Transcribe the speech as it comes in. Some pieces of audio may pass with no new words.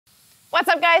What's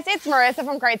up guys, it's Marissa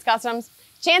from Krietz Customs.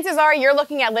 Chances are you're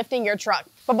looking at lifting your truck,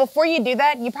 but before you do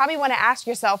that, you probably want to ask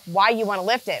yourself why you want to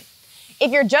lift it. If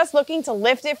you're just looking to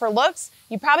lift it for looks,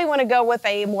 you probably want to go with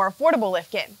a more affordable lift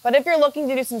kit. But if you're looking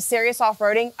to do some serious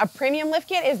off-roading, a premium lift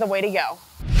kit is the way to go.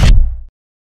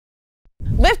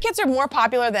 Lift kits are more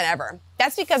popular than ever.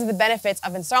 That's because of the benefits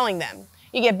of installing them.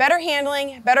 You get better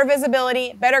handling, better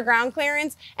visibility, better ground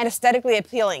clearance, and aesthetically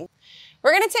appealing.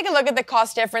 We're going to take a look at the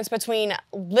cost difference between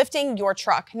lifting your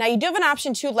truck. Now you do have an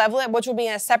option to level it, which will be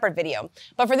in a separate video.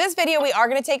 But for this video, we are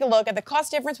going to take a look at the cost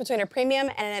difference between a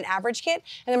premium and an average kit.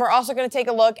 And then we're also going to take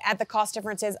a look at the cost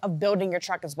differences of building your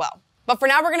truck as well. But for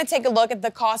now, we're going to take a look at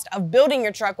the cost of building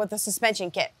your truck with a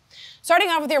suspension kit. Starting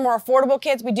off with your more affordable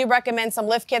kits, we do recommend some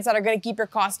lift kits that are going to keep your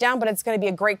costs down, but it's going to be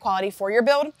a great quality for your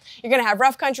build. You're going to have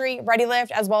rough country, ready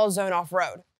lift, as well as zone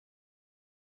off-road.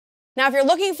 Now, if you're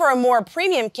looking for a more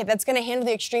premium kit that's going to handle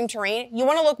the extreme terrain, you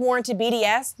want to look more into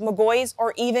BDS, McGaughy's,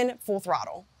 or even full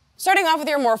throttle. Starting off with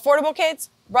your more affordable kits,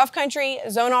 rough country,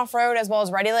 zone off-road, as well as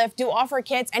ready lift do offer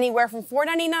kits anywhere from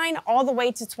 $499 all the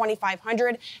way to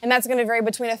 $2,500, and that's going to vary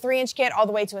between a 3-inch kit all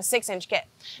the way to a 6-inch kit.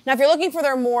 Now, if you're looking for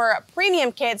their more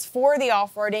premium kits for the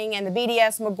off-roading and the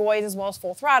BDS, McGaughy's, as well as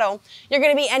full throttle, you're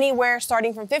going to be anywhere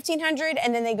starting from $1,500,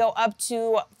 and then they go up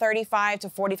to $3,500 to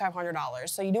 $4,500.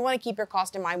 So you do want to keep your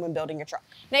cost in mind when building your truck.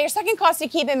 Now, your second cost to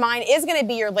keep in mind is going to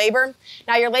be your labor.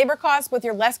 Now, your labor costs with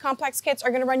your less complex kits are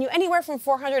going to run you anywhere from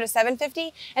 $400 to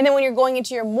 $750, and then when you're going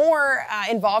into your more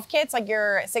involved kits, like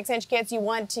your 6-inch kits, you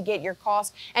want to get your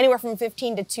cost anywhere from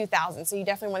 $15,000 to $2,000. So you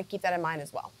definitely want to keep that in mind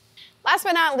as well. Last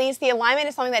but not least, the alignment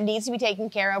is something that needs to be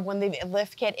taken care of when the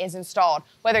lift kit is installed,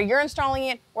 whether you're installing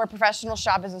it or a professional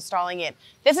shop is installing it.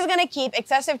 This is going to keep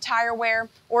excessive tire wear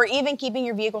or even keeping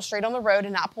your vehicle straight on the road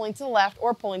and not pulling to the left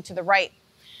or pulling to the right.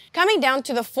 Coming down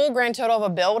to the full grand total of a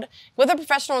build, with a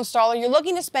professional installer, you're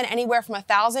looking to spend anywhere from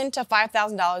 $1,000 to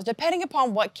 $5,000 depending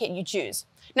upon what kit you choose.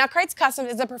 Now, Krietz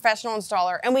Customs is a professional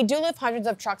installer, and we do lift hundreds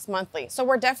of trucks monthly, so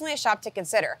we're definitely a shop to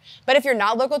consider. But if you're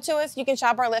not local to us, you can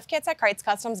shop our lift kits at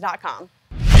KreitzCustoms.com.